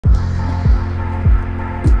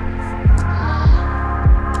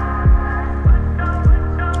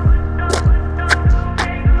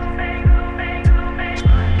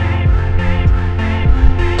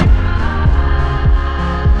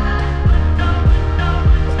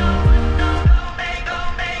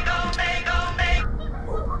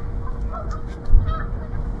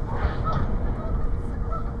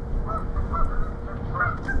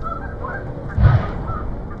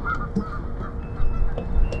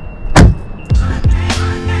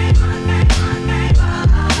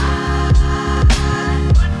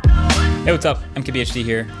Hey, what's up? MKBHD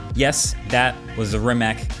here. Yes, that was the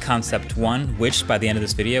Rimac Concept 1, which by the end of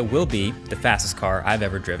this video will be the fastest car I've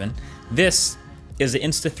ever driven. This is the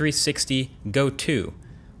Insta360 Go 2,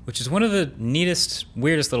 which is one of the neatest,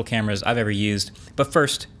 weirdest little cameras I've ever used. But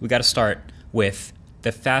first, we gotta start with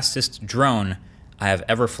the fastest drone I have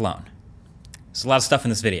ever flown. There's a lot of stuff in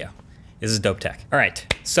this video. This is dope tech. All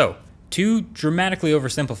right, so to dramatically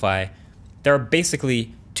oversimplify, there are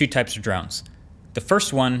basically two types of drones. The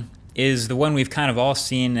first one is the one we've kind of all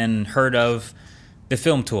seen and heard of, the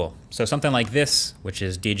film tool. So something like this, which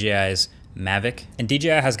is DJI's Mavic. And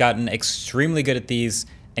DJI has gotten extremely good at these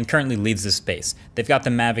and currently leads this space. They've got the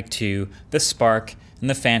Mavic 2, the Spark, and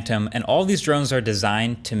the Phantom, and all these drones are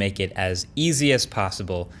designed to make it as easy as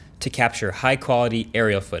possible to capture high quality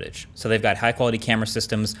aerial footage. So they've got high quality camera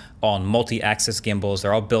systems on multi-axis gimbals,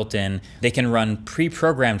 they're all built in. They can run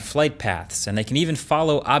pre-programmed flight paths, and they can even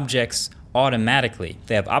follow objects automatically.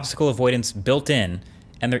 They have obstacle avoidance built in,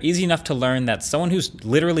 and they're easy enough to learn that someone who's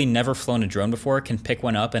literally never flown a drone before can pick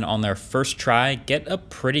one up and on their first try get a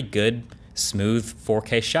pretty good, smooth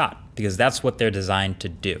 4K shot, because that's what they're designed to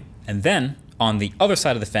do. And then on the other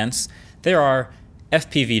side of the fence, there are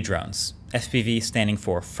FPV drones. FPV standing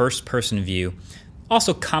for first person view,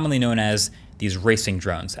 also commonly known as these racing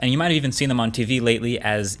drones. And you might have even seen them on TV lately,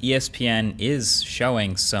 as ESPN is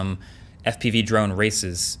showing some FPV drone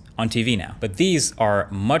races on TV now. But these are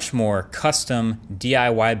much more custom,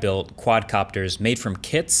 DIY built quadcopters made from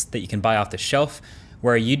kits that you can buy off the shelf,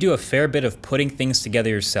 where you do a fair bit of putting things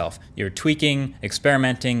together yourself. You're tweaking,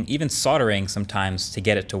 experimenting, even soldering sometimes to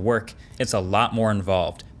get it to work. It's a lot more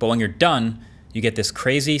involved. But when you're done, you get this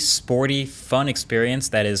crazy, sporty, fun experience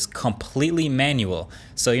that is completely manual.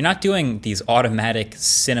 So you're not doing these automatic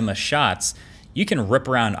cinema shots. You can rip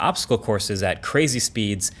around obstacle courses at crazy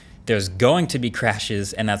speeds. There's going to be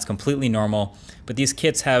crashes, and that's completely normal, but these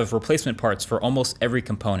kits have replacement parts for almost every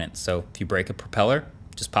component. So if you break a propeller,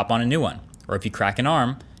 just pop on a new one. Or if you crack an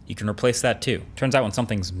arm, you can replace that too. Turns out when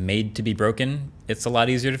something's made to be broken, it's a lot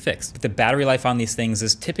easier to fix. But the battery life on these things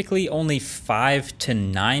is typically only 5 to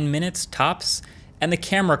 9 minutes tops, and the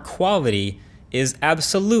camera quality is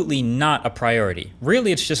absolutely not a priority.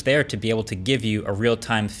 Really, it's just there to be able to give you a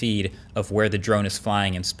real-time feed of where the drone is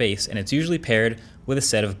flying in space, and it's usually paired with a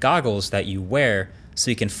set of goggles that you wear so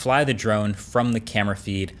you can fly the drone from the camera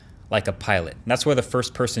feed like a pilot. And that's where the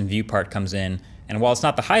first-person view part comes in, and while it's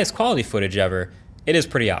not the highest quality footage ever, it is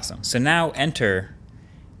pretty awesome. So now enter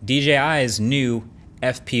DJI's new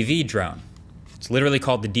FPV drone. It's literally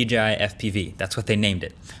called the DJI FPV. That's what they named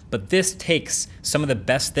it. But this takes some of the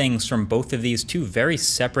best things from both of these two very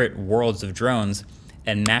separate worlds of drones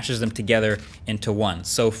and mashes them together into one.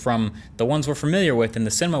 So from the ones we're familiar with in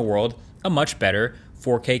the cinema world, a much better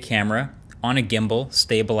 4K camera on a gimbal,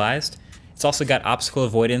 stabilized. It's also got obstacle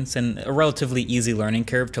avoidance and a relatively easy learning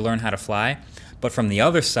curve to learn how to fly. But from the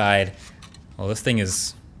other side, well, this thing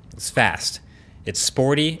is fast. It's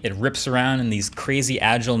sporty, it rips around in these crazy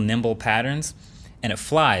agile, nimble patterns, and it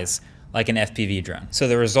flies like an FPV drone. So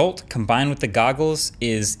the result, combined with the goggles,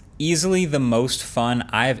 is easily the most fun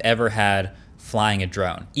I've ever had flying a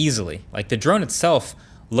drone. Easily. Like, the drone itself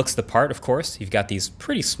looks the part, of course. You've got these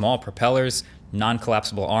pretty small propellers,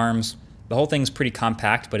 non-collapsible arms. The whole thing's pretty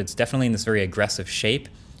compact, but it's definitely in this very aggressive shape.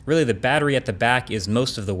 Really, the battery at the back is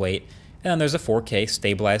most of the weight, and then there's a 4K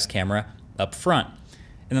stabilized camera up front.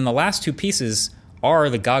 And then the last two pieces are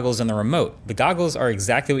the goggles and the remote. The goggles are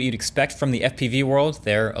exactly what you'd expect from the FPV world.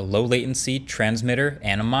 They're a low latency transmitter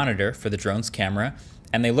and a monitor for the drone's camera,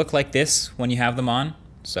 and they look like this when you have them on,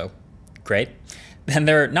 so great. And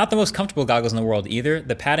they're not the most comfortable goggles in the world either.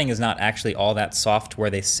 The padding is not actually all that soft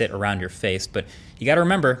where they sit around your face, but you gotta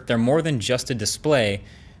remember, they're more than just a display.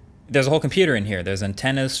 There's a whole computer in here. There's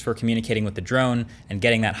antennas for communicating with the drone and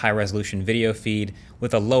getting that high resolution video feed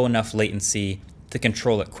with a low enough latency to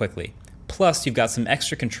control it quickly. Plus, you've got some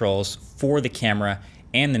extra controls for the camera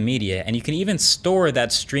and the media, and you can even store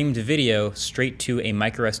that streamed video straight to a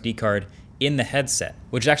micro SD card in the headset,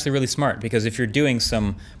 which is actually really smart, because if you're doing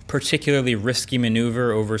some particularly risky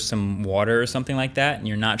maneuver over some water or something like that, and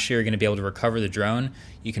you're not sure you're gonna be able to recover the drone,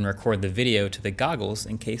 you can record the video to the goggles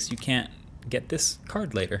in case you can't get this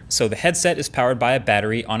card later. So the headset is powered by a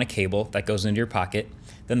battery on a cable that goes into your pocket.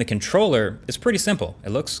 Then the controller is pretty simple. It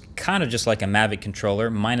looks kind of just like a Mavic controller,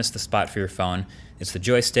 minus the spot for your phone. It's the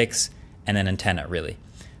joysticks and an antenna, really.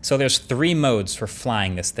 So there's 3 modes for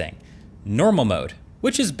flying this thing. Normal mode,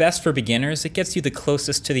 which is best for beginners. It gets you the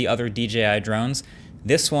closest to the other DJI drones.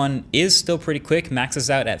 This one is still pretty quick, maxes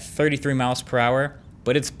out at 33 miles per hour,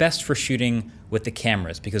 but it's best for shooting with the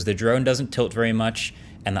cameras because the drone doesn't tilt very much,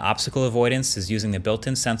 and the obstacle avoidance is using the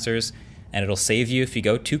built-in sensors, and it'll save you if you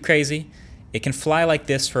go too crazy. It can fly like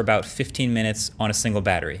this for about 15 minutes on a single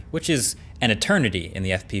battery, which is an eternity in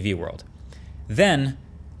the FPV world. Then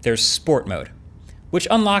there's sport mode, which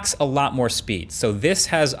unlocks a lot more speed. So this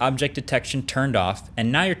has object detection turned off,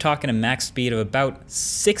 and now you're talking a max speed of about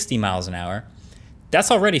 60 miles an hour. That's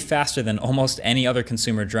already faster than almost any other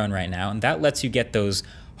consumer drone right now, and that lets you get those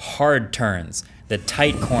hard turns, the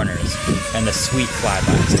tight corners, and the sweet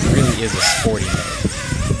flybys. It really is a sporty mode.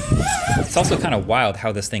 It's also kind of wild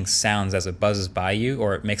how this thing sounds as it buzzes by you,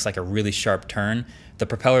 or it makes like a really sharp turn. The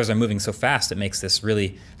propellers are moving so fast it makes this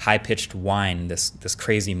really high-pitched whine, this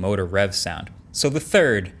crazy motor rev sound. So the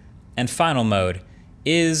third and final mode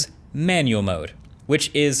is manual mode, which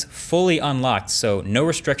is fully unlocked, so no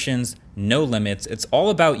restrictions, no limits. It's all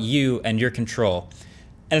about you and your control.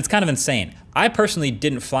 And it's kind of insane. I personally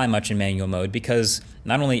didn't fly much in manual mode because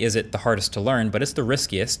not only is it the hardest to learn, but it's the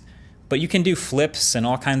riskiest. But you can do flips and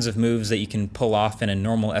all kinds of moves that you can pull off in a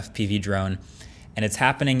normal FPV drone. And it's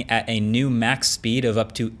happening at a new max speed of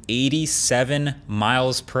up to 87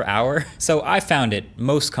 miles per hour. So I found it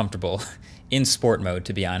most comfortable in sport mode,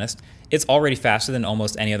 to be honest. It's already faster than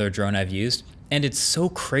almost any other drone I've used. And it's so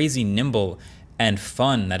crazy nimble and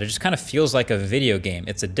fun that it just kind of feels like a video game.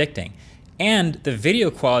 It's addicting. And the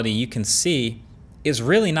video quality you can see is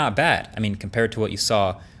really not bad. I mean, compared to what you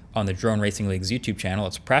saw on the Drone Racing League's YouTube channel,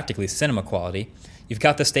 it's practically cinema quality. You've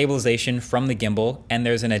got the stabilization from the gimbal, and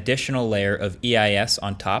there's an additional layer of EIS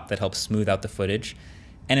on top that helps smooth out the footage.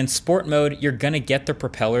 And in sport mode, you're gonna get the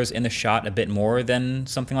propellers in the shot a bit more than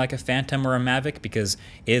something like a Phantom or a Mavic because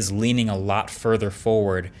it is leaning a lot further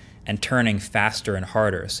forward and turning faster and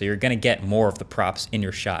harder. So you're gonna get more of the props in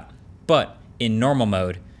your shot. But in normal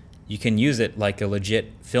mode, you can use it like a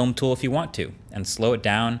legit film tool if you want to and slow it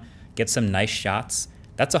down, get some nice shots.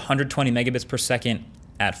 That's 120 megabits per second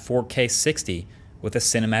at 4K 60 with a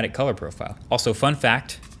cinematic color profile. Also, fun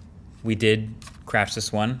fact, we did crash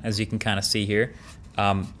this one, as you can kind of see here.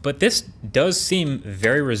 But this does seem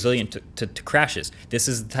very resilient to crashes. This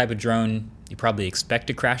is the type of drone you probably expect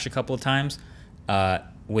to crash a couple of times.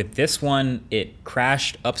 With this one, it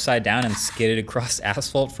crashed upside down and skidded across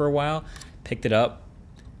asphalt for a while, picked it up,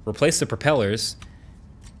 replaced the propellers,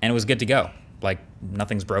 and it was good to go. Like,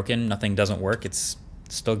 nothing's broken, nothing doesn't work, it's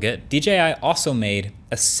still good. DJI also made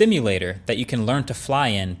a simulator that you can learn to fly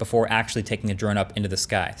in before actually taking the drone up into the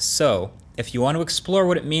sky. So if you want to explore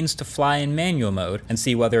what it means to fly in manual mode and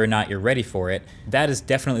see whether or not you're ready for it, that is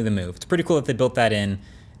definitely the move. It's pretty cool that they built that in,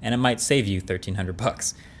 and it might save you 1,300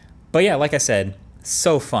 bucks. But yeah, like I said,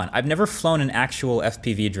 so fun. I've never flown an actual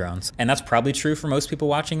FPV drones, and that's probably true for most people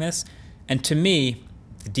watching this. And to me,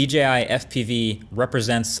 the DJI FPV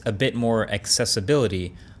represents a bit more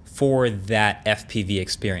accessibility for that FPV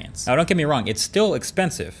experience. Now, don't get me wrong, it's still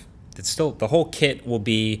expensive. It's still, the whole kit will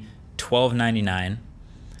be $12.99.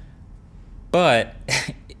 But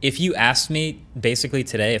if you asked me basically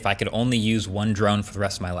today if I could only use one drone for the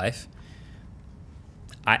rest of my life,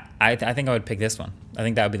 I think I would pick this one. I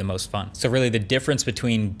think that would be the most fun. So really the difference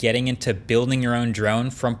between getting into building your own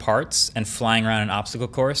drone from parts and flying around an obstacle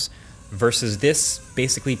course versus this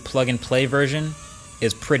basically plug and play version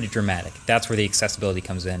is pretty dramatic. That's where the accessibility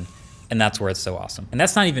comes in, and that's where it's so awesome. And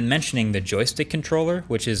that's not even mentioning the joystick controller,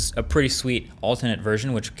 which is a pretty sweet alternate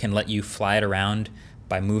version which can let you fly it around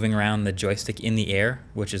by moving around the joystick in the air,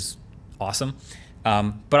 which is awesome.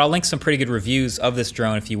 But I'll link some pretty good reviews of this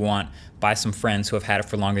drone if you want, by some friends who have had it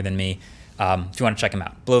for longer than me, if you want to check them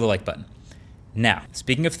out. Below the like button. Now,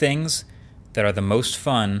 speaking of things that are the most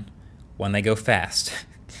fun when they go fast,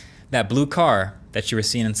 that blue car that you were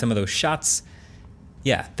seeing in some of those shots,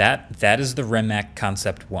 yeah, that is the Rimac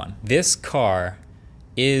Concept 1. This car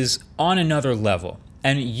is on another level,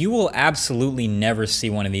 and you will absolutely never see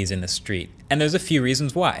one of these in the street. And there's a few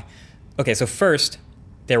reasons why. Okay, so first,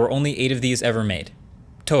 there were only 8 of these ever made,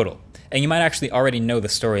 total. And you might actually already know the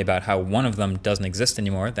story about how one of them doesn't exist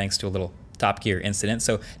anymore, thanks to a little Top Gear incident.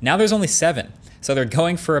 So now there's only 7. So they're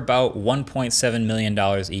going for about $1.7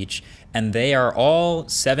 million each, and they are all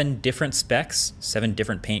 7 different specs, 7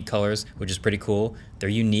 different paint colors, which is pretty cool. They're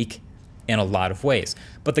unique in a lot of ways.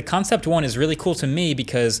 But the Concept 1 is really cool to me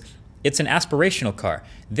because it's an aspirational car.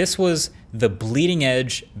 This was the bleeding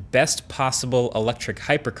edge, best possible electric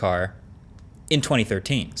hypercar in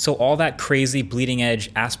 2013. So all that crazy bleeding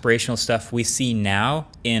edge aspirational stuff we see now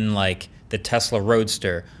in like the Tesla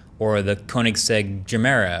Roadster or the Koenigsegg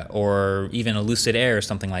Gemera or even a Lucid Air or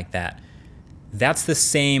something like that, that's the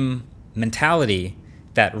same mentality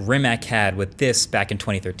that Rimac had with this back in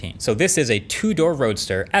 2013. So this is a 2-door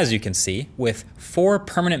Roadster, as you can see, with 4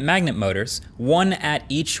 permanent magnet motors, 1 at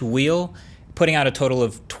each wheel, putting out a total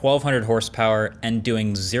of 1,200 horsepower and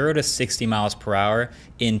doing 0 to 60 miles per hour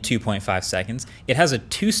in 2.5 seconds. It has a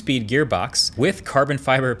 2-speed gearbox with carbon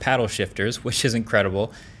fiber paddle shifters, which is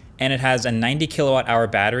incredible. And it has a 90 kilowatt hour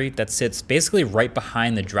battery that sits basically right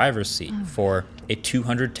behind the driver's seat for a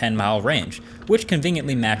 210 mile range, which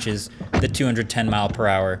conveniently matches the 210 mile per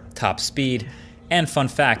hour top speed. And fun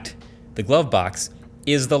fact, the glove box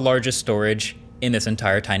is the largest storage in this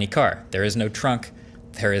entire tiny car. There is no trunk,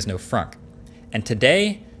 there is no frunk. And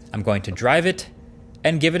today, I'm going to drive it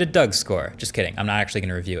and give it a Doug score. Just kidding, I'm not actually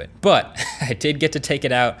gonna review it. But I did get to take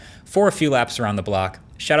it out for a few laps around the block.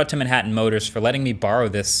 Shout out to Manhattan Motors for letting me borrow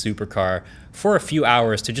this supercar for a few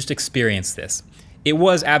hours to just experience this. It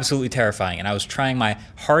was absolutely terrifying, and I was trying my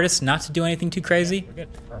hardest not to do anything too crazy,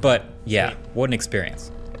 but yeah, what an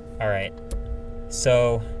experience. All right,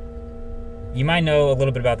 so you might know a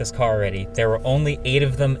little bit about this car already. There were only 8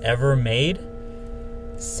 of them ever made,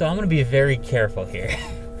 so I'm gonna be very careful here.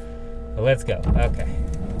 But let's go, okay.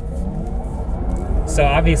 So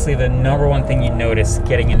obviously the number one thing you notice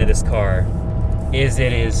getting into this car is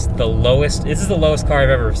it is the lowest, this is the lowest car I've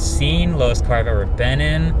ever seen, lowest car I've ever been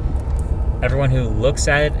in. Everyone who looks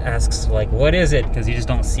at it asks like, what is it? Because you just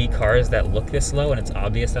don't see cars that look this low and it's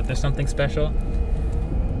obvious that there's something special.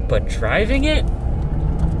 But driving it,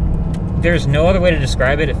 there's no other way to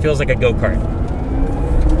describe it. It feels like a go-kart.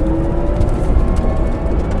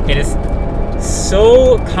 It is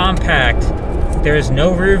so compact. There's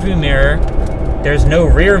no rear view mirror. There's no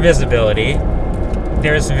rear visibility.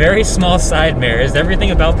 There's very small side mirrors. Everything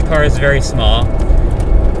about the car is very small.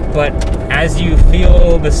 But as you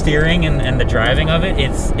feel the steering and the driving of it,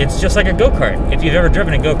 it's just like a go-kart. If you've ever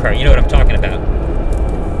driven a go-kart, you know what I'm talking about.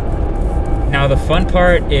 Now the fun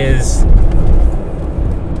part is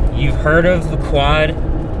you've heard of the quad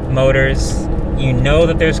motors. You know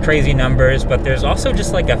that there's crazy numbers, but there's also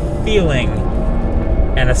just like a feeling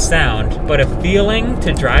and a sound. But a feeling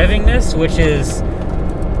to driving this, which is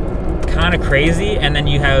kind of crazy, and then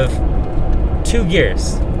you have 2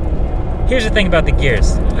 gears. Here's the thing about the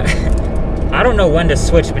gears. I don't know when to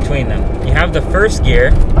switch between them. You have the first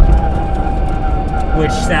gear,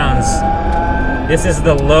 which sounds, this is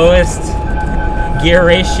the lowest gear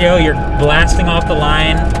ratio. You're blasting off the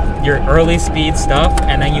line, your early speed stuff,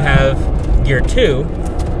 and then you have gear 2,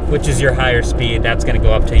 which is your higher speed. That's gonna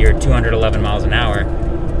go up to your 211 miles an hour.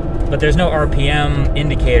 But there's no RPM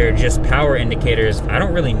indicator, just power indicators. I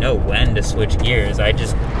don't really know when to switch gears. I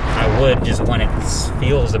would just when it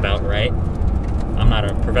feels about right. I'm not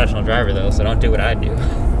a professional driver though, so don't do what I do.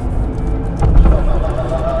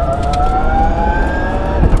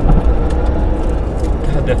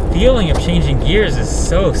 God, the feeling of changing gears is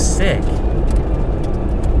so sick.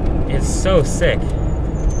 It's so sick.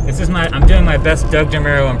 This is I'm doing my best Doug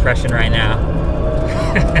DeMuro impression right now.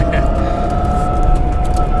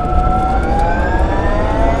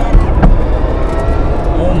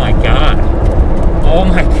 Oh my God. Oh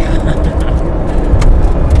my God.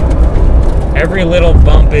 Every little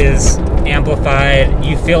bump is amplified.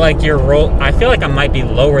 You feel like I feel like I might be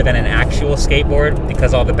lower than an actual skateboard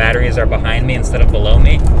because all the batteries are behind me instead of below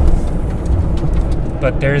me.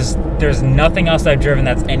 But there's nothing else I've driven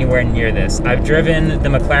that's anywhere near this. I've driven the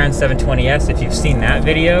McLaren 720S, if you've seen that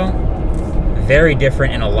video. Very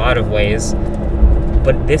different in a lot of ways.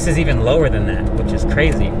 But this is even lower than that, which is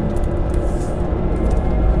crazy.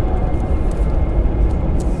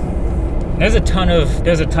 There's a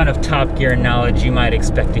ton of Top Gear knowledge you might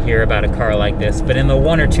expect to hear about a car like this, but in the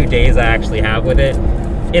 1 or 2 days I actually have with it,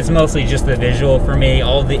 it's mostly just the visual for me.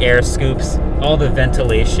 All of the air scoops, all the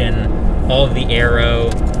ventilation, all of the aero.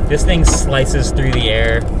 This thing slices through the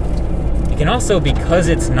air. You can also, because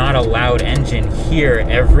it's not a loud engine, hear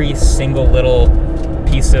every single little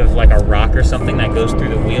piece of like a rock or something that goes through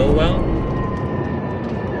the wheel well.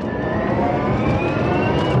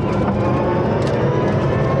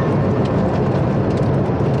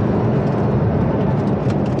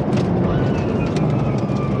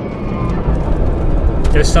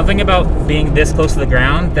 There's something about being this close to the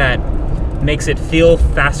ground that makes it feel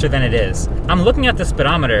faster than it is. I'm looking at the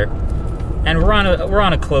speedometer, and we're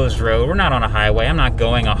on a closed road. We're not on a highway. I'm not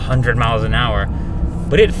going 100 miles an hour,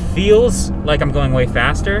 but it feels like I'm going way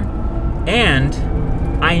faster. And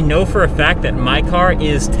I know for a fact that my car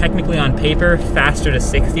is technically on paper faster to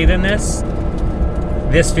 60 than this.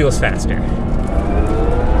 This feels faster.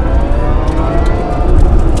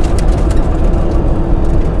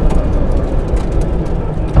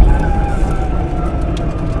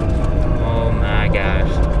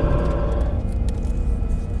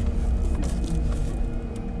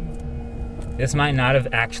 This might not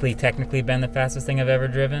have actually technically been the fastest thing I've ever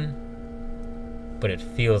driven, but it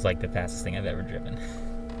feels like the fastest thing I've ever driven.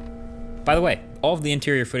 By the way, all of the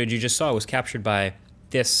interior footage you just saw was captured by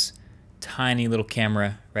this tiny little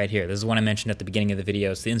camera right here. This is one I mentioned at the beginning of the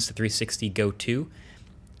video. It's the Insta360 Go 2.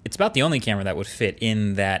 It's about the only camera that would fit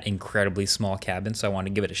in that incredibly small cabin, so I wanted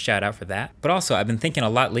to give it a shout out for that. But also, I've been thinking a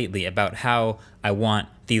lot lately about how I want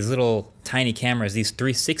these little tiny cameras, these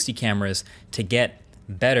 360 cameras, to get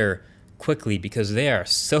better quickly because they are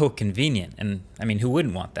so convenient, and I mean, who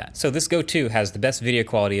wouldn't want that? So this Go 2 has the best video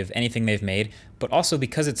quality of anything they've made, but also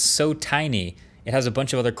because it's so tiny, it has a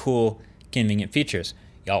bunch of other cool, convenient features.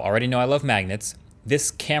 Y'all already know I love magnets.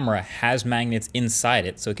 This camera has magnets inside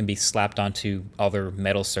it, so it can be slapped onto other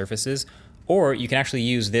metal surfaces, or you can actually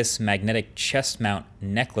use this magnetic chest mount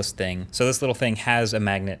necklace thing. So this little thing has a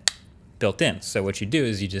magnet built in. So what you do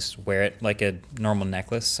is you just wear it like a normal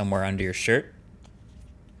necklace somewhere under your shirt.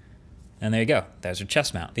 And there you go, there's your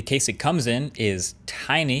chest mount. The case it comes in is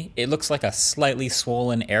tiny. It looks like a slightly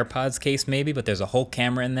swollen AirPods case maybe, but there's a whole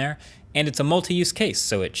camera in there. And it's a multi-use case,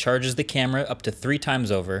 so it charges the camera up to 3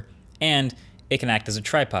 times over, and it can act as a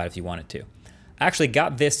tripod if you wanted to. I actually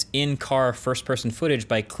got this in-car first-person footage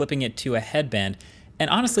by clipping it to a headband, and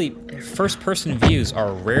honestly, first-person views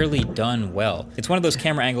are rarely done well. It's one of those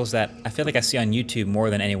camera angles that I feel like I see on YouTube more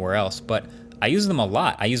than anywhere else, but I use them a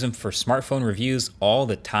lot. I use them for smartphone reviews all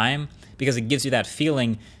the time because it gives you that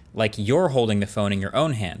feeling like you're holding the phone in your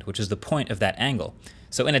own hand, which is the point of that angle.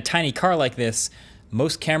 So in a tiny car like this,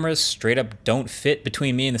 most cameras straight up don't fit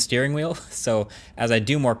between me and the steering wheel. So as I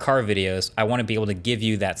do more car videos, I want to be able to give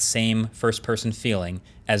you that same first-person feeling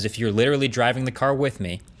as if you're literally driving the car with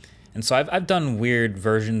me. And so I've done weird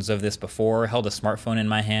versions of this before, held a smartphone in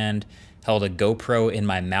my hand, held a GoPro in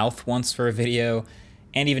my mouth once for a video,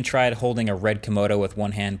 and even tried holding a red Komodo with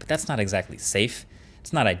one hand, but that's not exactly safe.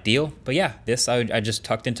 It's not ideal, but yeah, this I just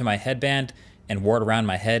tucked into my headband and wore it around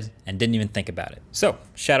my head and didn't even think about it. So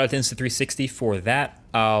shout out to Insta360 for that.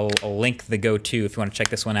 I'll link the Go 2 if you want to check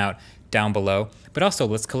this one out down below. But also,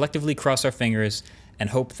 let's collectively cross our fingers and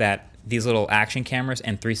hope that these little action cameras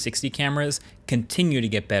and 360 cameras continue to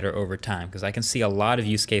get better over time, because I can see a lot of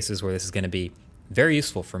use cases where this is going to be very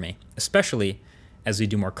useful for me, especially as we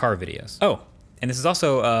do more car videos. Oh, and this is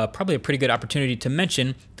also probably a pretty good opportunity to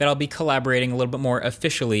mention that I'll be collaborating a little bit more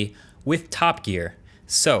officially with Top Gear.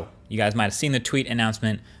 So you guys might have seen the tweet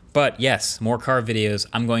announcement, but yes, more car videos.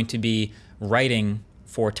 I'm going to be writing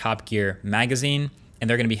for Top Gear magazine, and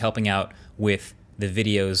they're going to be helping out with the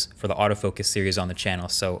videos for the autofocus series on the channel.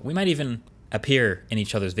 So we might even appear in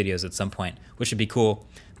each other's videos at some point, which would be cool.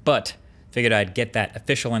 But figured I'd get that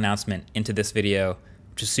official announcement into this video,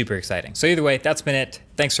 which is super exciting. So either way, that's been it.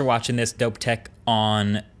 Thanks for watching this dope tech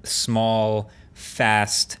on small,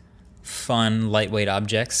 fast, fun, lightweight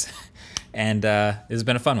objects. And this has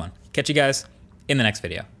been a fun one. Catch you guys in the next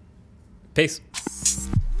video. Peace.